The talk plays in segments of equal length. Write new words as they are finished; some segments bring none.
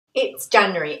It's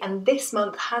January and this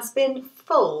month has been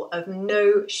full of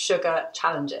no sugar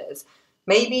challenges.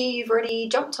 Maybe you've already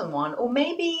jumped on one, or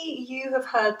maybe you have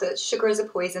heard that sugar is a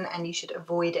poison and you should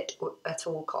avoid it at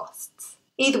all costs.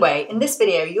 Either way, in this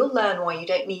video you'll learn why you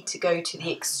don't need to go to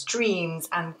the extremes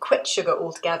and quit sugar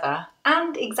altogether,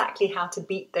 and exactly how to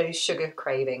beat those sugar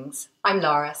cravings. I'm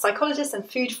Lara, psychologist and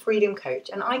food freedom coach,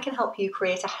 and I can help you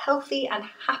create a healthy and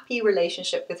happy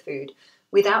relationship with food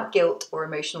without guilt or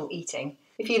emotional eating.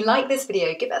 If you like this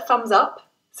video, give it a thumbs up,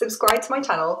 subscribe to my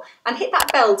channel, and hit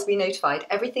that bell to be notified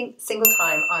every single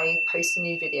time I post a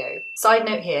new video. Side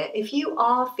note here, if you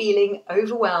are feeling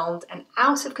overwhelmed and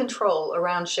out of control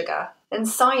around sugar, then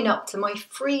sign up to my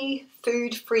free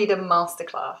Food Freedom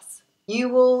Masterclass. You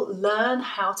will learn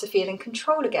how to feel in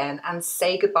control again and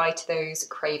say goodbye to those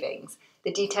cravings.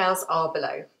 The details are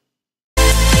below.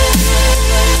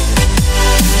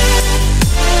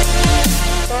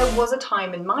 There was a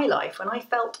time in my life when I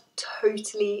felt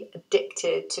totally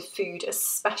addicted to food,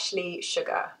 especially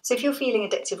sugar. So if you're feeling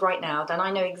addicted right now, then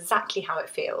I know exactly how it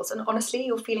feels, and honestly,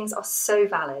 your feelings are so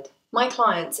valid. My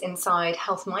clients inside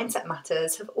Health Mindset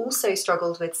Matters have also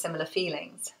struggled with similar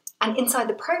feelings. And inside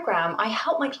the program, I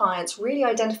help my clients really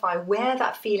identify where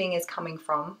that feeling is coming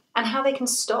from and how they can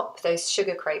stop those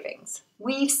sugar cravings.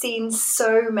 We've seen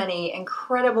so many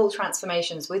incredible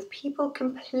transformations with people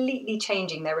completely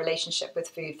changing their relationship with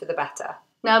food for the better.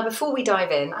 Now, before we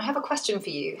dive in, I have a question for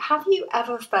you. Have you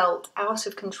ever felt out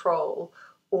of control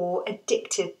or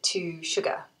addicted to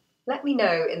sugar? Let me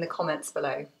know in the comments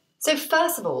below. So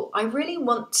first of all, I really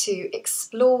want to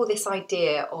explore this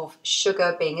idea of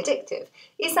sugar being addictive.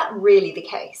 Is that really the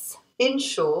case? In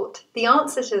short, the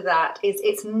answer to that is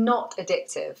it's not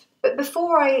addictive. But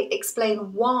before I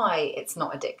explain why it's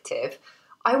not addictive,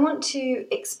 I want to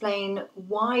explain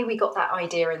why we got that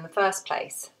idea in the first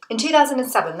place. In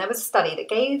 2007, there was a study that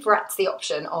gave rats the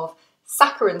option of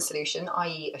saccharin solution,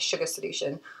 i.e. a sugar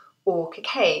solution, or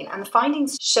cocaine, and the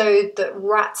findings showed that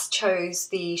rats chose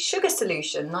the sugar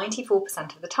solution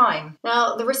 94% of the time.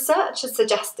 Now, the researchers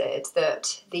suggested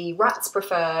that the rats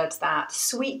preferred that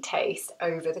sweet taste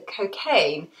over the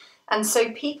cocaine, and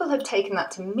so people have taken that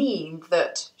to mean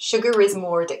that sugar is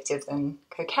more addictive than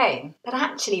cocaine. But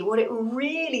actually, what it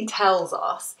really tells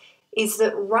us is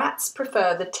that rats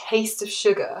prefer the taste of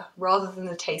sugar rather than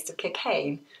the taste of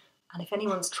cocaine. And if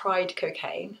anyone's tried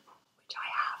cocaine,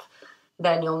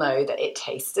 then you'll know that it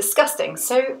tastes disgusting.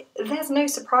 So there's no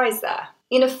surprise there.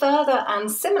 In a further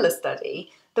and similar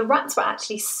study, the rats were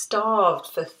actually starved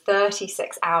for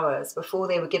 36 hours before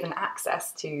they were given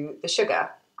access to the sugar.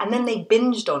 And then they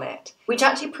binged on it, which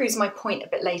actually proves my point a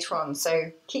bit later on,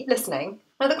 so keep listening.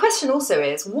 Now the question also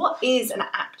is, what is an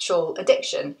actual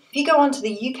addiction? If you go onto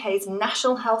the UK's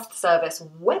National Health Service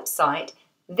website,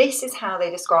 this is how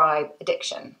they describe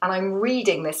addiction, and I'm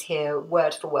reading this here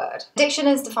word for word. Addiction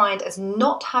is defined as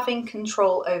not having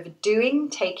control over doing,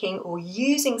 taking, or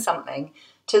using something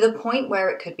to the point where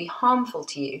it could be harmful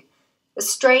to you. The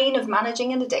strain of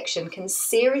managing an addiction can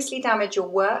seriously damage your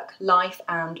work, life,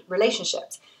 and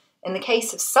relationships. In the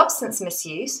case of substance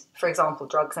misuse, for example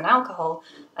drugs and alcohol,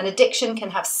 an addiction can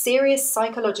have serious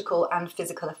psychological and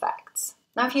physical effects.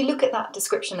 Now, if you look at that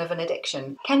description of an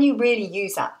addiction, can you really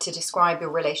use that to describe your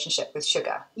relationship with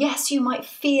sugar? Yes, you might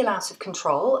feel out of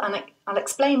control, and I'll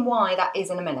explain why that is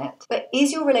in a minute, but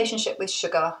is your relationship with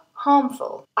sugar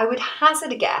harmful? I would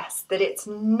hazard a guess that it's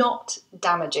not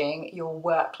damaging your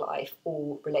work life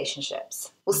or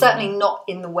relationships. Well, certainly not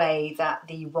in the way that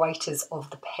the writers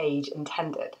of the page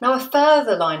intended. Now, a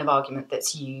further line of argument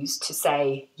that's used to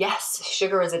say, yes,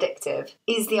 sugar is addictive,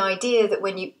 is the idea that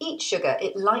when you eat sugar,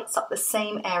 it lights up the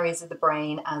same areas of the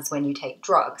brain as when you take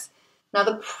drugs. Now,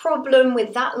 the problem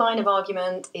with that line of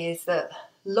argument is that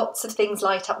lots of things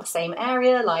light up the same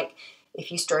area, like if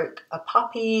you stroke a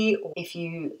puppy, or if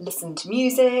you listen to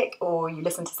music, or you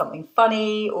listen to something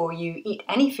funny, or you eat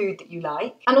any food that you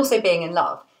like, and also being in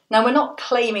love. Now, we're not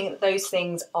claiming that those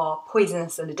things are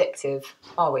poisonous and addictive,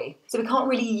 are we? So we can't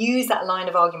really use that line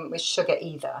of argument with sugar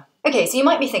either. Okay, so you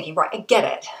might be thinking, right, I get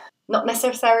it. Not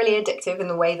necessarily addictive in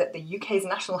the way that the UK's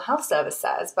National Health Service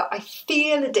says, but I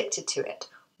feel addicted to it.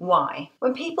 Why?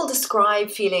 When people describe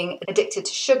feeling addicted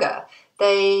to sugar,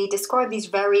 they describe these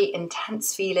very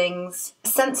intense feelings, a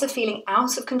sense of feeling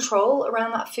out of control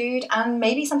around that food, and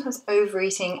maybe sometimes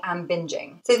overeating and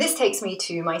binging. So this takes me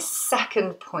to my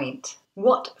second point.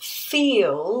 What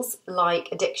feels like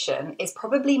addiction is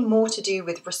probably more to do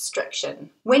with restriction.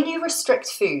 When you restrict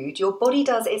food, your body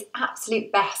does its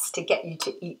absolute best to get you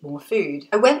to eat more food.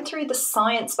 I went through the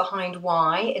science behind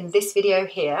why in this video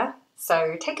here,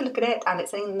 So take a look at it and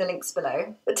it's in the links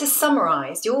below. But to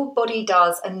summarise, your body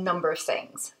does a number of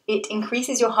things. It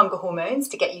increases your hunger hormones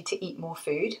to get you to eat more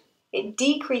food. It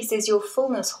decreases your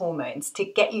fullness hormones to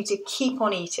get you to keep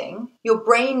on eating. Your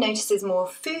brain notices more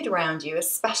food around you,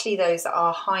 especially those that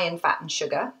are high in fat and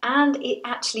sugar. And it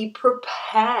actually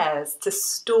prepares to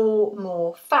store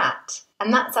more fat.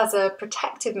 And that's as a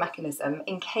protective mechanism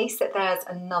in case that there's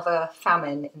another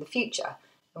famine in the future.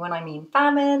 And when I mean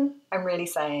famine, I'm really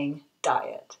saying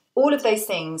diet. All of those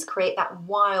things create that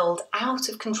wild, out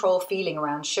of control feeling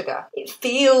around sugar. It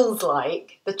feels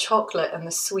like the chocolate and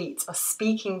the sweets are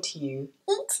speaking to you.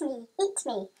 Eat me, eat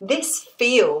me. This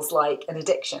feels like an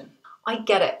addiction. I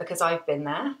get it because I've been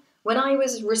there. When I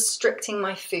was restricting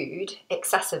my food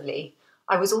excessively,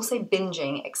 I was also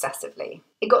binging excessively.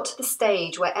 It got to the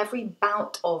stage where every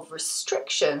bout of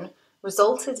restriction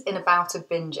resulted in a bout of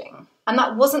binging. And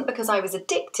that wasn't because I was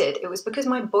addicted, it was because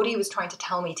my body was trying to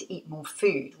tell me to eat more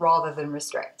food rather than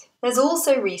restrict. There's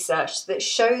also research that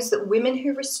shows that women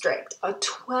who restrict are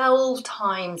 12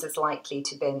 times as likely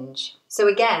to binge. So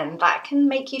again, that can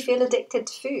make you feel addicted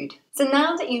to food. So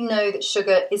now that you know that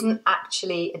sugar isn't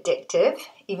actually addictive,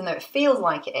 even though it feels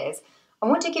like it is, I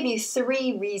want to give you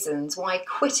 3 reasons why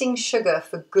quitting sugar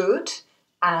for good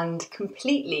and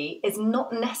completely is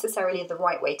not necessarily the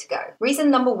right way to go.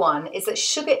 Reason number 1 is that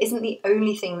sugar isn't the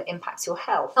only thing that impacts your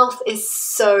health. Health is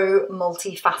so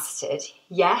multifaceted.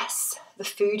 Yes, the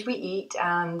food we eat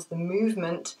and the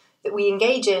movement that we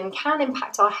engage in can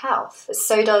impact our health, but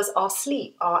so does our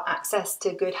sleep, our access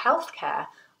to good healthcare,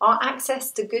 our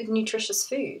access to good nutritious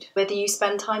food, whether you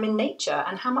spend time in nature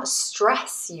and how much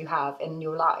stress you have in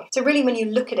your life. So really, when you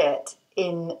look at it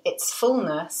in its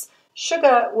fullness,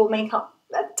 sugar will make up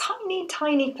a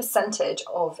tiny percentage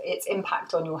of its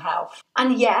impact on your health.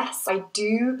 And yes, I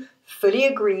do fully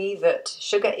agree that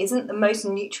sugar isn't the most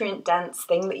nutrient dense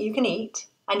thing that you can eat.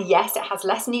 And yes, it has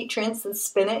less nutrients than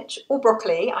spinach or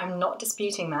broccoli. I'm not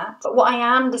disputing that. But what I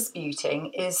am disputing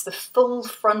is the full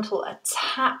frontal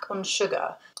attack on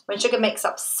sugar, when sugar makes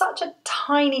up such a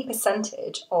tiny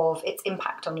percentage of its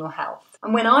impact on your health.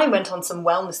 And when I went on some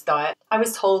wellness diet, I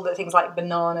was told that things like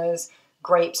bananas,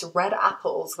 grapes, red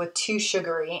apples were too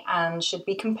sugary and should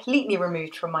be completely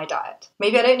removed from my diet.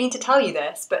 Maybe I don't need to tell you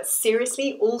this, but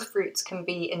seriously, all fruits can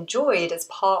be enjoyed as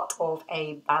part of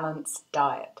a balanced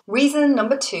diet. Reason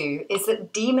number 2 is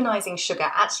that demonizing sugar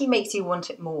actually makes you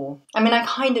want it more. I mean, I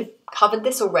kind of covered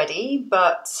this already,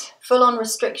 but full-on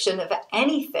restriction of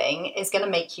anything is going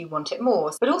to make you want it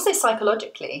more. But also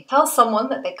psychologically, tell someone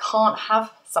that they can't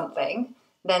have something,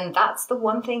 then that's the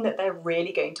one thing that they're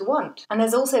really going to want. And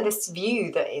there's also this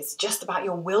view that it's just about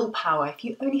your willpower. If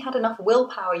you only had enough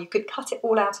willpower, you could cut it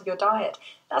all out of your diet.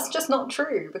 That's just not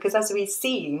true, because as we've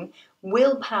seen,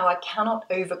 willpower cannot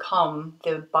overcome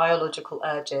the biological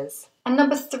urges. And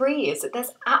number 3 is that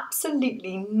there's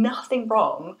absolutely nothing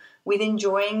wrong with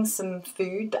enjoying some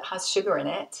food that has sugar in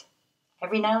it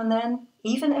every now and then,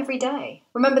 even every day.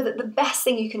 Remember that the best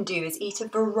thing you can do is eat a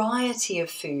variety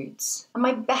of foods. And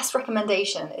my best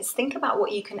recommendation is think about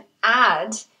what you can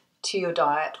add to your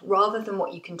diet rather than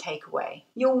what you can take away.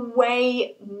 You're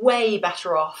way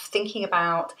better off thinking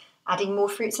about adding more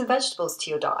fruits and vegetables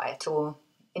to your diet, or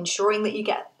ensuring that you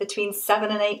get between 7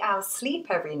 and 8 hours sleep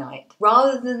every night,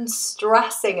 rather than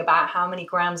stressing about how many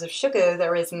grams of sugar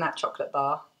there is in that chocolate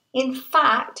bar. In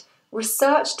fact,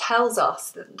 research tells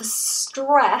us that the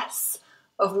stress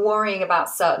of worrying about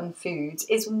certain foods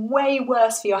is way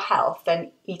worse for your health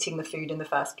than eating the food in the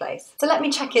first place. So let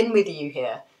me check in with you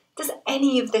here. Does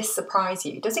any of this surprise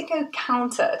you? Does it go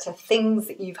counter to things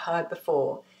that you've heard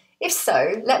before? If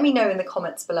so, let me know in the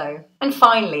comments below. And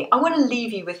finally, I want to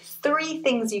leave you with 3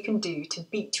 things you can do to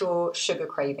beat your sugar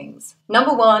cravings.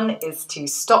 Number 1 is to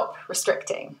stop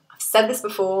restricting. I've said this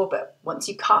before, but once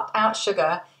you cut out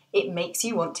sugar, it makes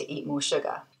you want to eat more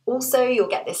sugar. Also, you'll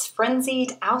get this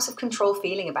frenzied, out of control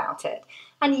feeling about it.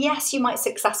 And yes, you might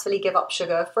successfully give up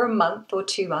sugar for a month or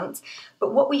 2 months,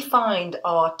 but what we find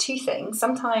are 2 things.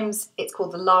 Sometimes it's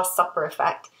called the Last Supper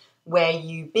effect, where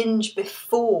you binge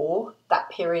before that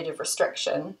period of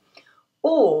restriction,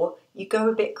 or you go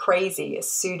a bit crazy as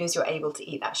soon as you're able to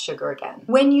eat that sugar again.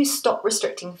 When you stop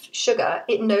restricting sugar,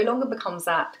 it no longer becomes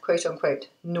that quote-unquote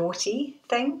naughty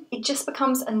thing. It just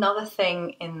becomes another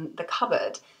thing in the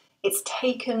cupboard. It's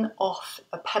taken off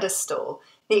a pedestal.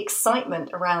 The excitement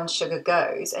around sugar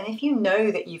goes, and if you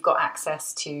know that you've got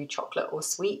access to chocolate or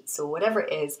sweets or whatever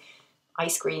it is,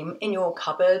 ice cream in your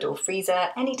cupboard or freezer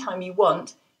anytime you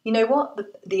want, you know what?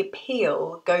 The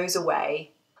appeal goes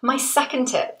away My second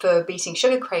tip for beating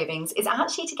sugar cravings is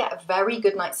actually to get a very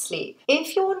good night's sleep.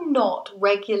 If you're not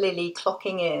regularly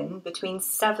clocking in between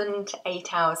 7 to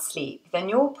 8 hours sleep, then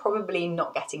you're probably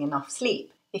not getting enough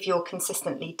sleep. If you're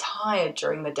consistently tired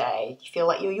during the day, you feel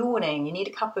like you're yawning, you need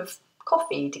a cup of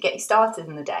coffee to get you started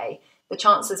in the day, the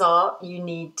chances are you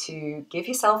need to give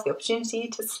yourself the opportunity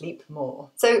to sleep more.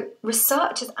 So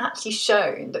research has actually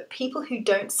shown that people who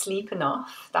don't sleep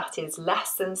enough, that is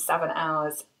less than 7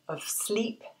 hours of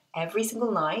sleep every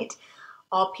single night,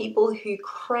 are people who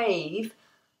crave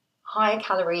higher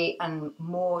calorie and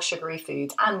more sugary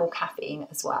foods and more caffeine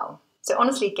as well. So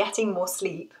honestly, getting more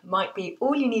sleep might be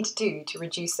all you need to do to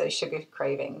reduce those sugar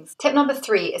cravings. Tip number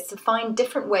 3 is to find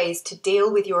different ways to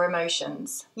deal with your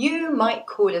emotions. You might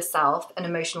call yourself an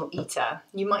emotional eater.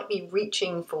 You might be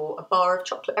reaching for a bar of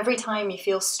chocolate every time you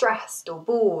feel stressed or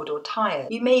bored or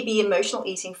tired. You may be emotional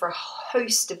eating for a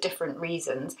host of different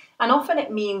reasons, and often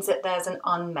it means that there's an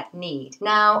unmet need.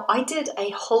 Now, I did a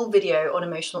whole video on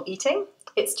emotional eating.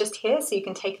 It's just here, so you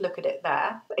can take a look at it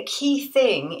there. But a key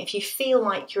thing, if you feel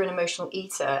like you're an emotional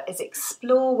eater, is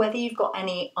explore whether you've got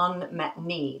any unmet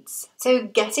needs. So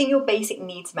getting your basic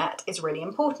needs met is really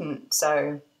important.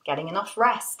 So getting enough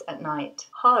rest at night,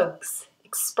 hugs,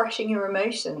 expressing your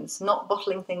emotions, not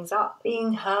bottling things up,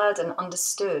 being heard and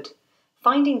understood,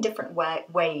 finding different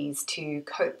ways to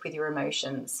cope with your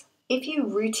emotions. If you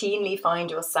routinely find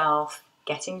yourself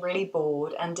getting really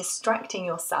bored and distracting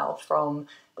yourself from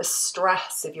the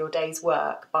stress of your day's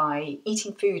work by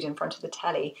eating food in front of the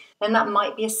telly, then that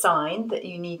might be a sign that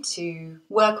you need to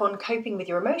work on coping with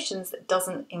your emotions that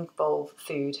doesn't involve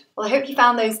food. Well, I hope you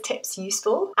found those tips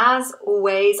useful. As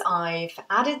always, I've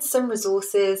added some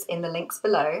resources in the links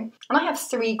below, and I have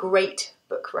 3 great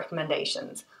book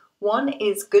recommendations. One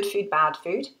is Good Food, Bad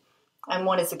Food, and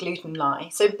one is The Gluten Lie.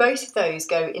 So both of those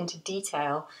go into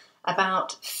detail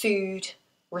about food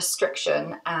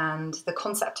restriction and the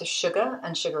concept of sugar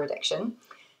and sugar addiction.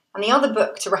 And the other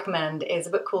book to recommend is a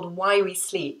book called Why We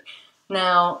Sleep.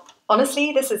 Now,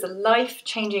 honestly, this is a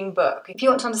life-changing book. If you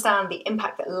want to understand the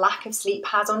impact that lack of sleep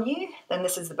has on you, then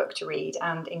this is the book to read,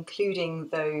 and including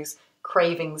those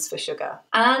cravings for sugar.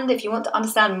 And if you want to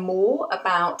understand more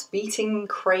about beating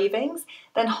cravings,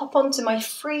 then hop onto my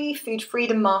free Food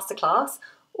Freedom Masterclass.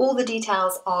 All the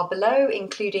details are below,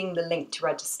 including the link to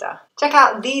register. Check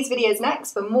out these videos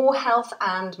next for more health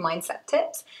and mindset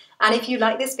tips. And if you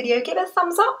like this video, give it a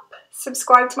thumbs up,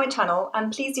 subscribe to my channel,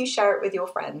 and please do share it with your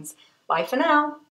friends. Bye for now.